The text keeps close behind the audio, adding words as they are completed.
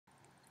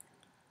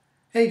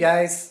Hey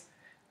guys,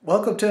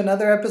 welcome to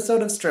another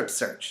episode of Strip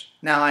Search.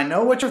 Now I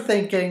know what you're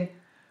thinking.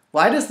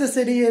 Why does this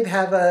idiot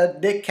have a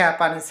Nick cap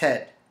on his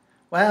head?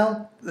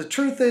 Well, the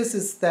truth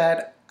is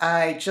that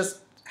I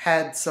just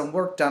had some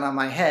work done on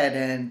my head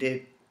and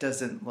it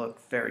doesn't look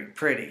very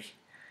pretty.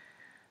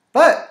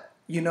 But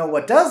you know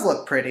what does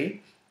look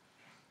pretty?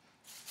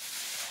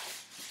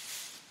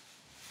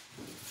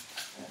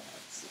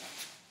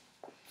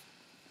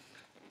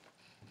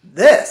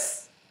 This!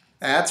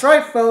 That's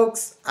right,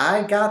 folks.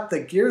 I got the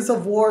Gears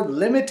of War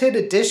limited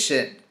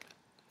edition.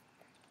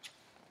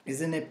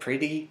 Isn't it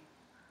pretty?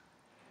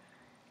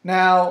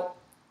 Now,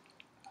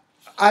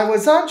 I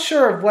was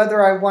unsure of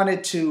whether I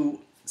wanted to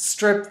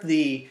strip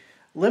the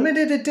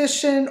limited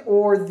edition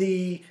or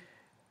the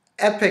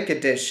epic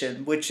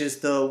edition, which is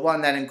the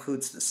one that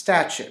includes the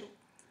statue.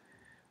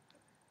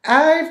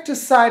 I've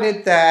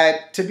decided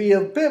that to be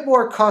a bit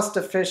more cost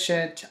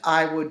efficient,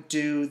 I would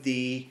do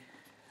the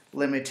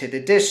limited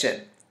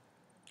edition.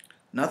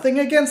 Nothing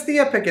against the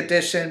epic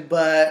edition,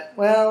 but,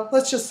 well,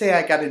 let's just say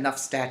I got enough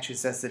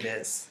statues as it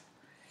is.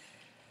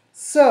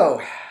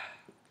 So,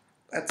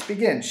 let's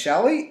begin,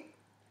 shall we?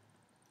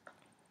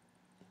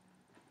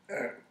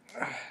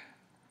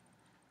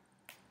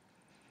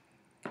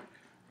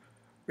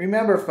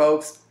 Remember,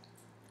 folks,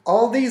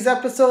 all these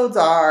episodes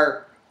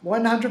are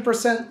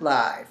 100%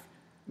 live,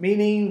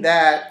 meaning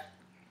that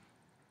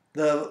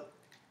the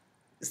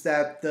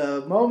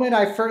moment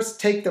I first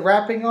take the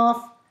wrapping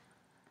off,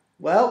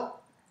 well,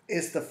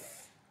 is the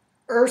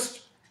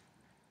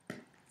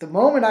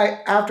moment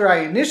after I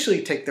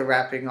initially take the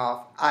wrapping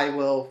off, I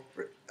will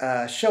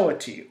show it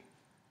to you.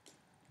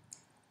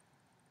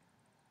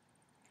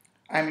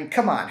 I mean,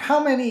 come on,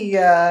 how many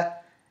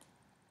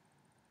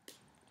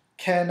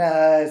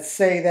can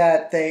say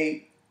that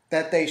they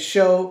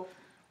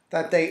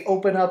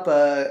open up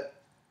a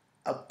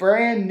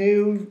brand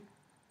new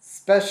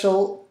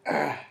special?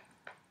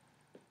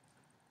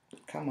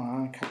 Come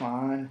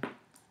on.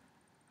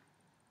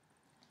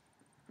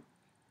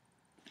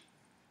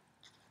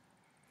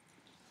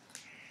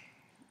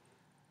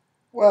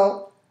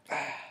 Well,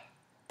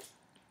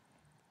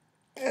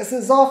 as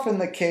is often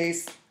the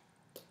case,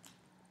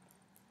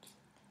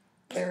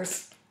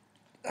 there's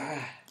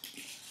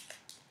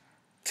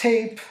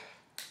tape.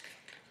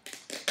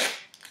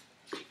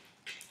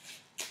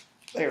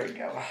 There we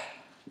go.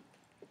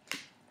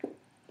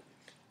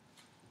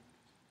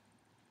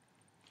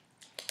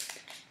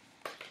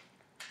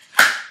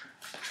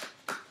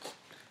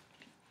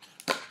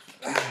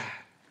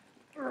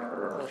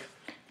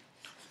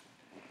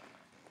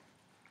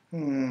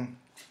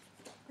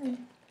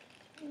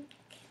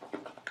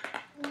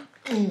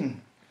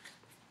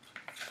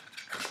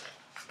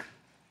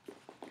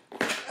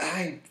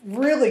 I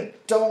really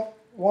don't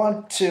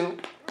want to.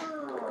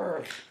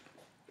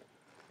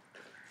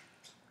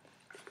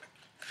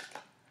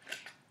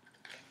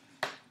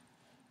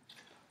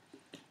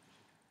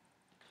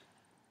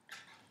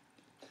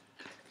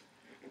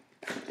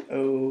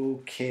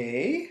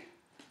 Okay.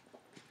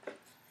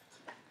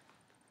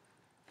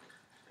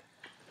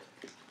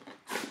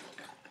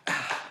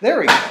 There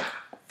we go.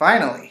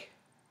 Finally.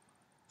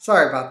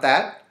 Sorry about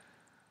that.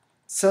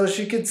 So as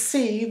you can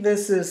see,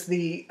 this is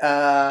the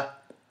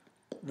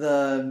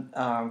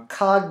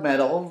Cog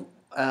Medal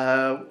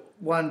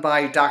won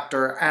by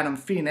Dr. Adam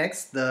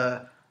Phoenix,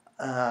 the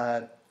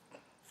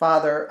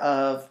father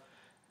of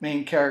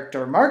main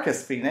character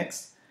Marcus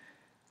Phoenix.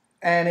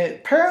 And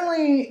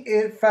apparently,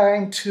 if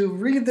I'm to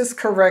read this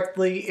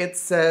correctly, it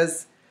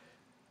says,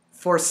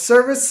 "For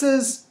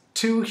services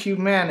to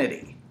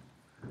humanity."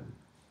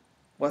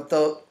 What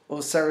those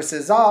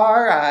services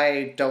are,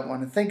 I don't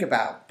want to think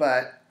about,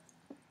 but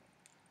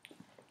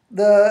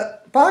the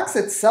box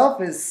itself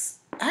is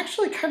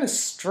actually kind of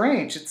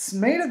strange. It's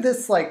made of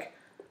this like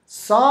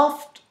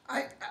soft,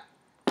 I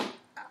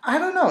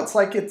don't know, it's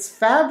like it's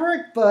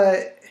fabric,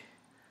 but,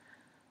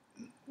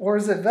 or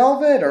is it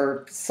velvet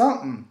or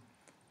something?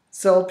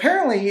 So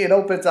apparently it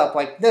opens up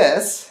like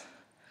this,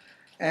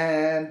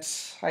 and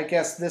I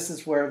guess this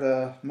is where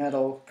the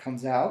metal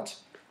comes out.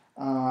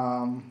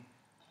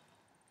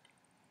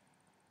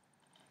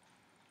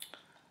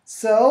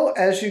 So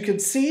as you can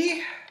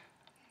see,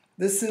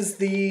 this is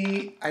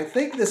I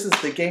think this is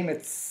the game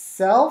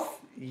itself.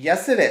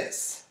 Yes, it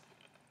is.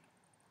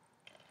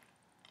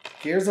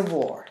 Gears of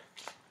War.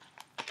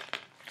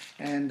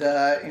 And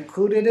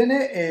included in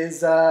it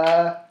is,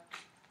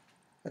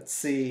 let's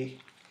see,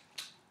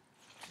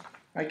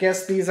 I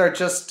guess these are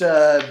just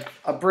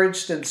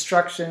abridged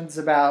instructions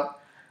about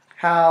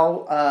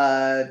how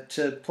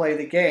to play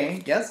the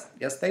game. Yes,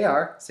 they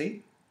are.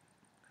 See?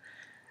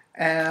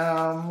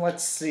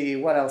 Let's see,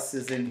 what else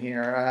is in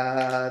here?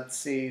 Let's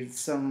see,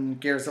 some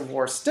Gears of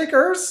War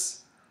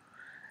stickers.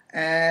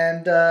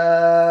 And,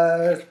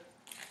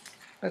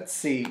 let's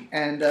see,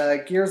 and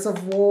Gears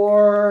of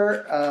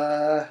War,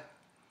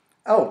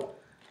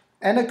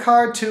 and a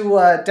card to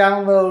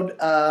download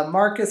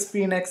Marcus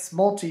Phoenix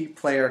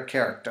multiplayer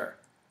character.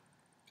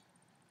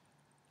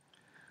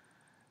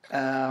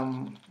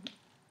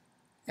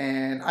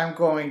 And I'm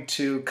going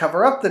to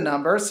cover up the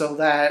number so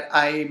that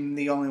I'm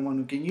the only one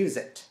who can use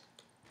it.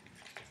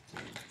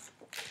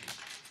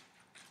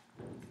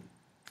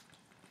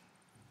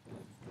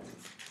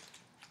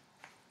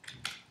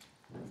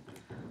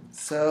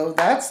 So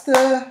that's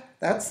the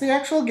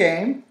actual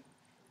game.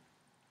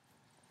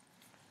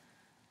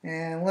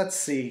 And let's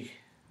see.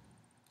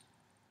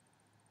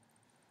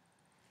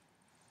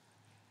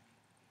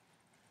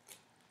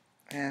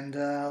 And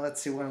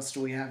let's see, what else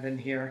do we have in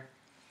here?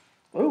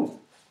 Ooh.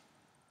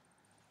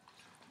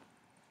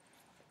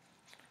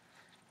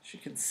 As you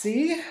can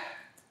see,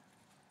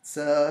 it's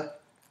a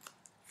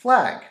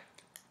flag.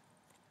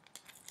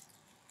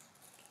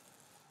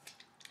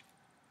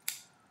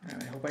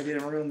 And I hope I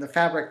didn't ruin the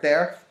fabric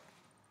there.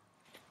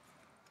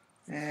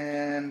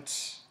 And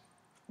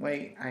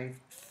wait, I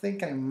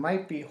think I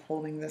might be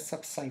holding this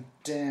upside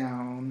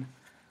down.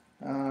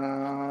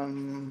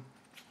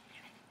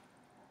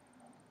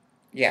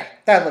 Yeah,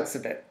 that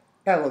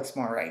looks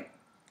more right.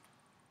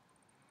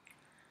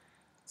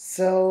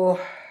 So,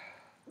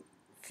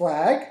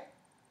 flag.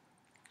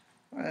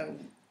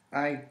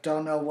 I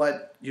don't know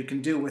what you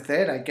can do with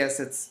it. I guess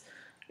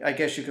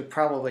you could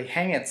probably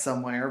hang it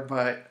somewhere,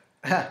 but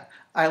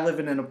I live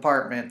in an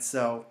apartment,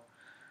 so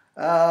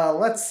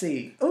let's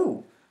see.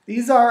 Ooh,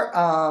 these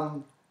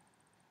are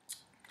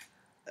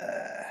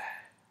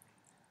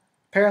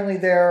apparently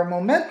they're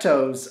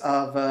mementos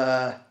of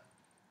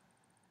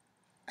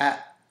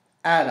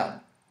Adam.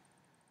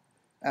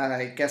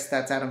 I guess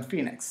that's Adam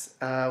Phoenix.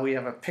 We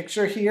have a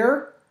picture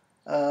here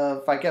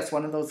of, I guess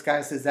one of those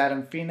guys is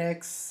Adam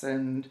Phoenix,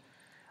 and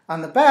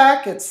on the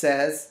back it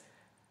says,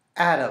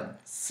 Adam,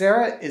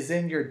 Sarah is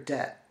in your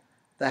debt.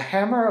 The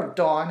Hammer of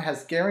Dawn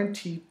has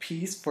guaranteed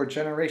peace for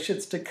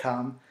generations to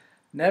come.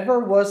 Never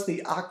was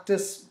the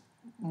Octus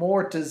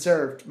more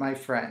deserved, my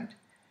friend.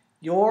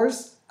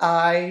 Yours,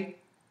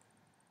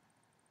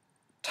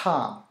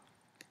 Tom.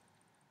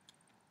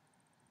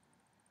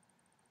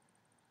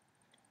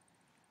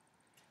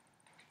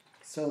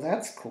 So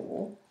that's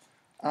cool.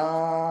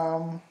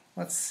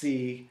 Let's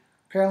see.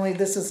 Apparently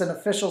this is an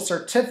official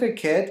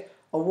certificate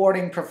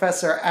awarding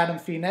Professor Adam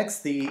Phoenix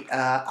the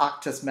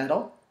Octus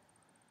Medal.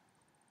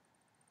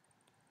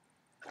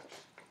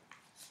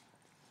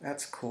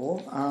 That's cool.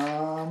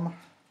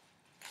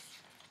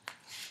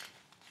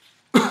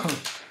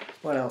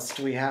 What else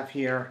do we have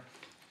here?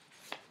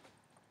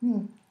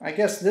 I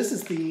guess this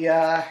is the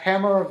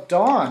Hammer of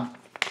Dawn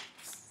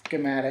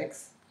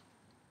schematics.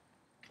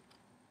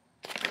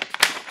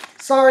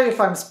 Sorry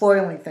if I'm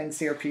spoiling things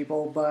here,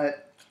 people,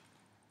 but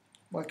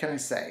what can I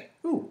say?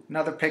 Ooh,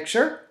 another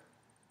picture.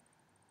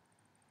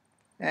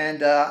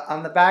 And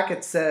on the back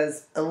it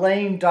says,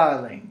 Elaine,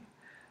 darling,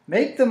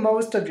 make the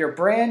most of your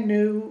brand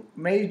new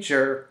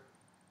major.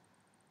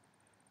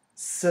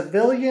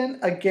 Civilian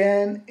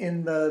again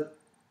in the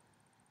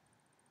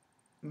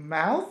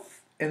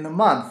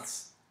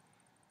months.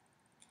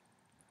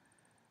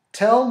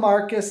 Tell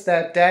Marcus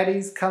that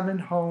Daddy's coming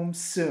home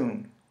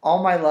soon.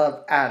 All my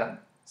love, Adam.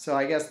 So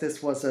I guess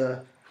this was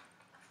a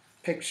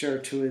picture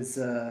to his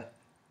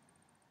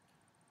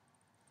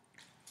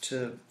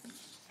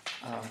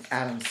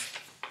Adam's.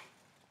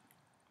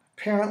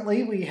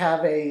 Apparently, we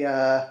have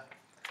a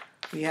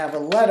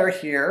letter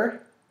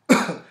here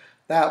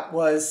that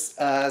was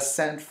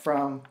sent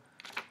from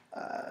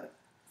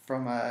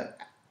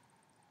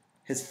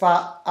his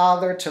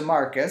father to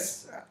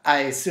Marcus. I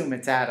assume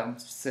it's Adam,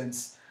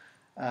 since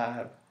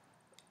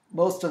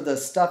most of the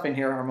stuff in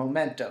here are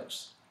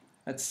mementos.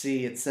 Let's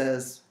see, it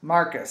says,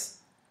 Marcus,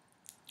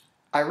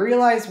 I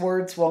realize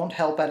words won't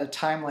help at a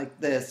time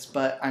like this,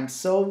 but I'm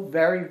so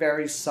very,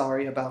 very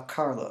sorry about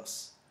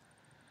Carlos.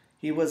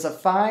 He was a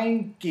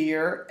fine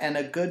gear and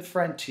a good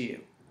friend to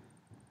you.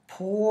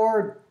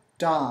 Poor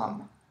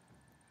Dom.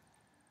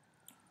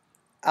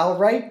 I'll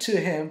write to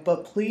him,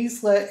 but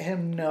please let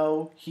him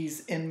know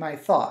he's in my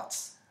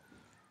thoughts.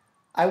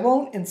 I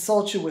won't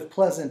insult you with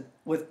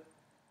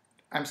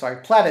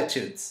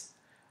platitudes.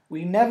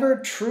 We never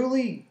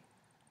truly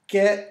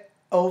get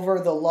over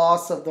the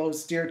loss of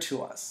those dear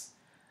to us.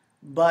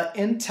 But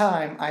in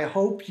time, I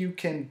hope you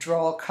can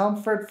draw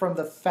comfort from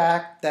the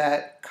fact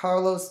that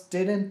Carlos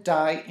didn't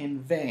die in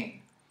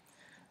vain.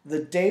 The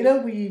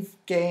data we've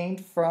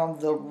gained from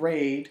the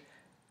raid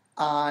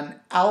on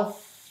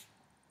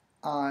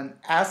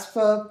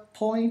Aspa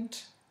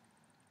Point,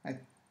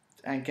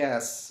 I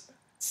guess,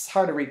 it's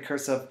hard to read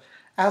cursive,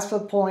 Aspa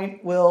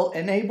Point will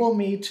enable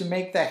me to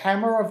make the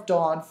Hammer of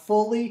Dawn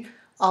fully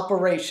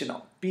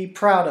operational. Be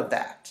proud of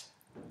that.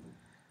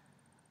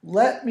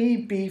 Let me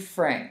be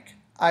frank.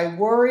 I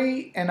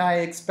worry and I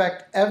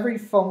expect every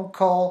phone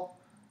call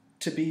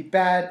to be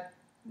bad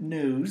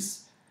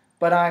news,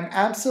 but I'm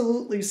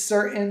absolutely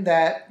certain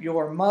that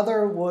your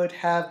mother would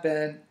have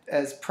been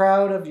as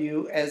proud of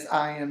you as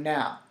I am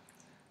now.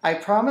 I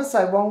promise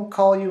I won't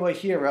call you a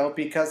hero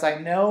because I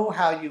know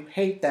how you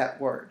hate that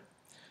word.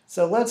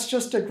 So let's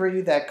just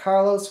agree that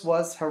Carlos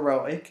was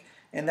heroic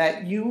and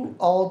that you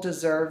all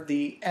deserve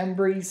the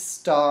Embry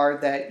Star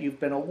that you've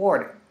been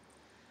awarded.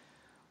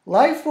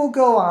 Life will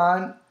go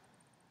on,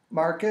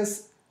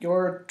 Marcus,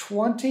 you're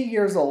 20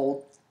 years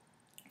old.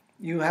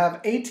 You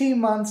have 18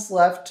 months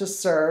left to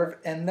serve,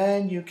 and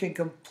then you can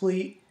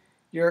complete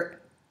your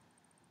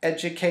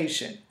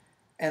education.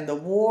 And the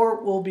war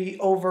will be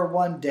over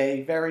one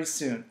day very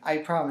soon, I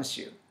promise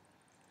you.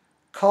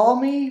 Call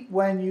me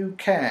when you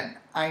can.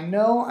 I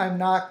know I'm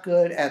not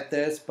good at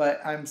this,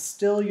 but I'm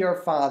still your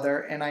father,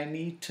 and I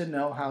need to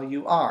know how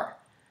you are.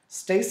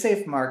 Stay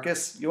safe,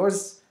 Marcus.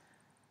 Yours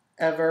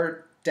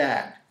ever,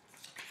 Dad.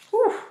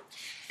 Whew.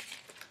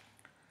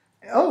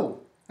 Oh,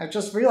 I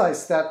just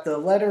realized that the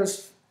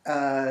letter's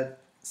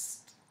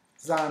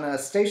is on a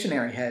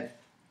stationery head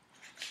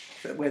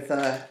with,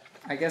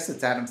 I guess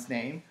it's Adam's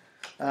name.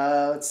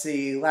 Let's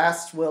see,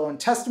 Last Will and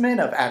Testament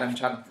of Adam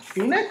Jonathan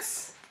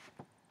Phoenix.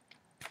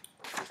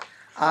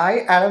 I,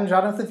 Adam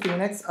Jonathan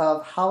Phoenix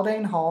of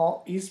Haldane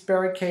Hall, East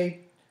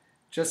Barricade,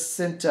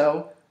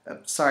 Jacinto,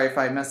 sorry if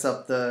I mess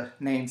up the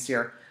names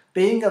here,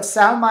 being of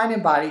sound mind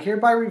and body,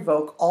 hereby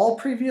revoke all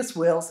previous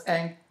wills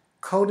and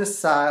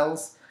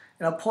codicils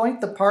and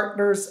appoint the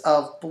partners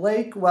of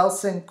Blake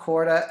Wilson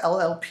Corda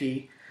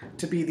LLP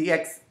to be the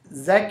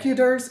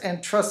executors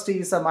and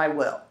trustees of my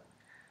will.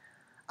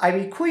 I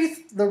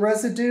bequeath the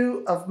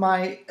residue of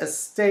my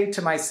estate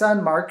to my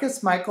son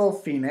Marcus Michael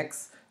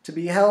Phoenix to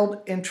be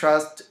held in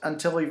trust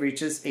until he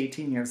reaches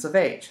 18 years of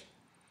age.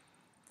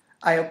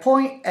 I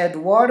appoint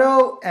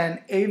Eduardo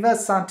and Eva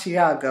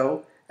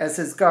Santiago as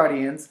his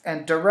guardians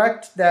and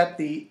direct that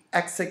the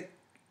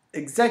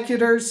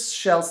executors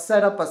shall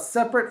set up a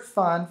separate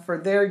fund for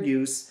their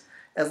use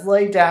as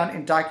laid down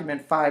in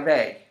document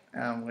 5A,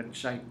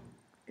 which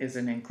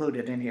isn't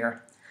included in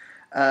here.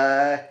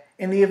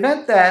 In the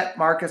event that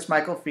Marcus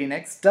Michael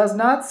Phoenix does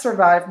not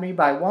survive me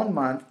by 1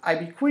 month, I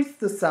bequeath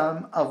the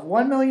sum of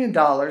 $1 million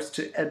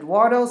to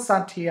Eduardo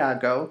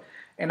Santiago,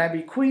 and I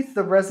bequeath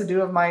the residue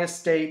of my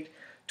estate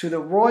to the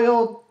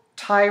Royal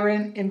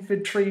Tyrant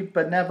Infantry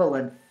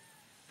Benevolent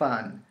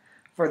Fund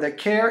for the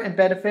care and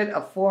benefit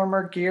of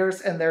former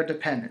Gears and their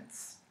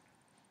dependents.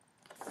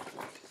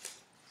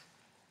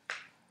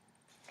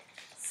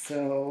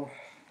 So,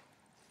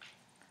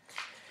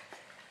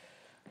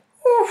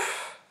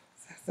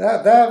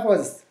 that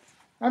was,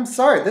 I'm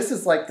sorry, this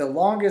is like the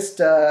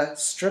longest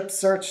strip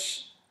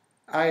search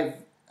I've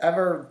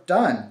ever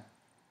done.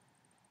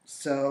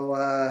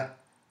 So,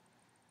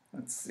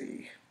 let's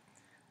see.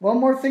 One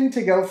more thing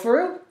to go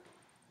through.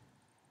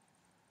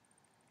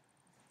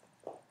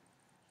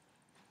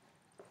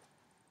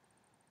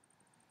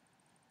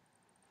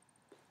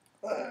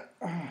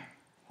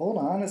 Hold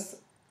on.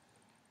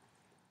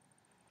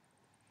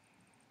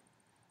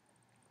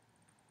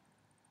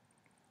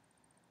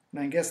 And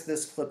I guess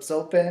this flips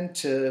open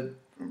to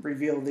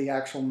reveal the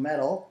actual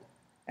metal.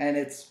 And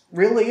it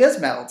really is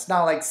metal. It's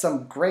not like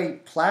some gray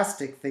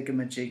plastic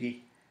thingamajiggy.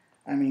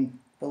 I mean,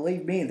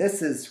 believe me,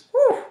 this is,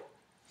 whew.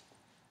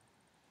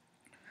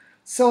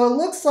 So it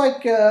looks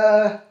like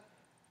the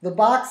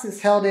box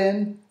is held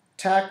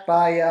intact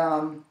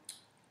by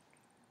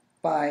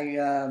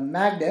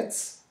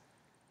magnets,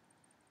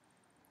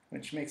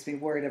 which makes me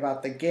worried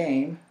about the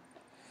game.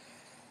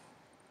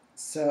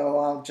 So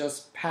I'll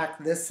just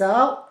pack this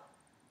out.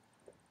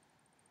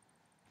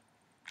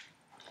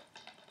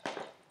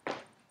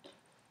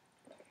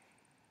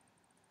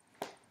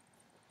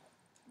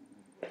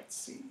 Let's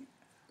see.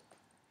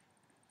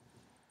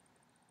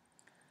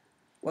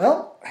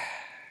 Well,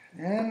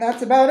 and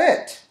that's about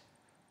it.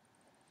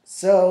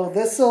 So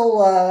this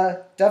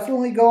will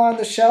definitely go on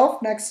the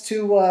shelf next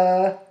to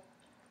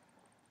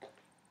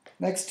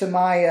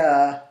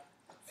my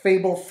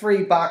Fable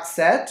 3 box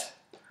set,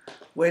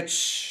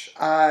 which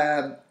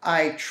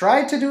I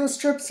tried to do a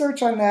strip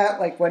search on that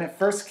like when it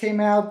first came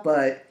out,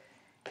 but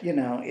you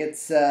know,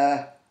 it's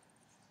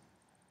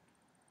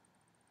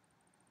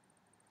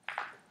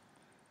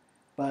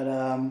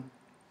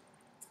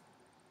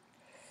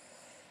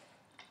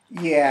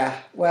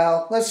yeah,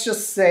 well, let's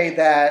just say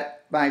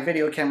that my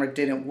video camera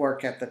didn't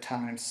work at the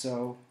time,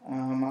 so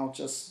I'll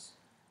just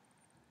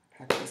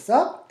pack this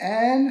up,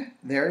 and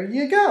there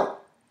you go.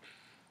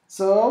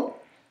 So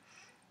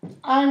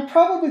I'm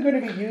probably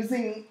going to be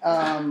using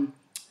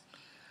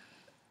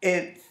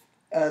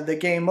the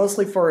game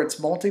mostly for its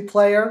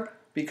multiplayer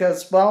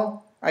because,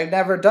 well, I've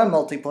never done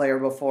multiplayer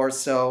before,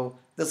 so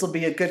this will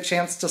be a good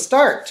chance to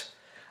start.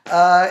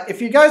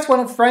 If you guys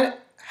want to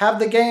have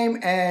the game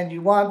and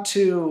you want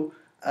to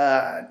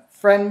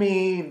friend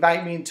me,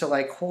 invite me into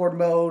like Horde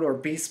mode or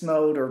Beast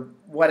mode or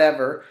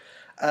whatever,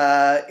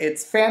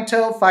 it's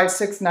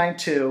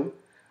Fanto5692.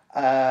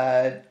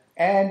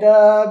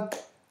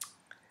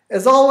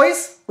 As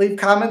always, leave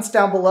comments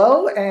down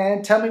below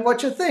and tell me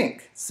what you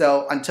think.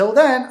 So until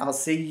then, I'll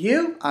see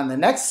you on the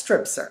next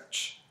strip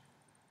search.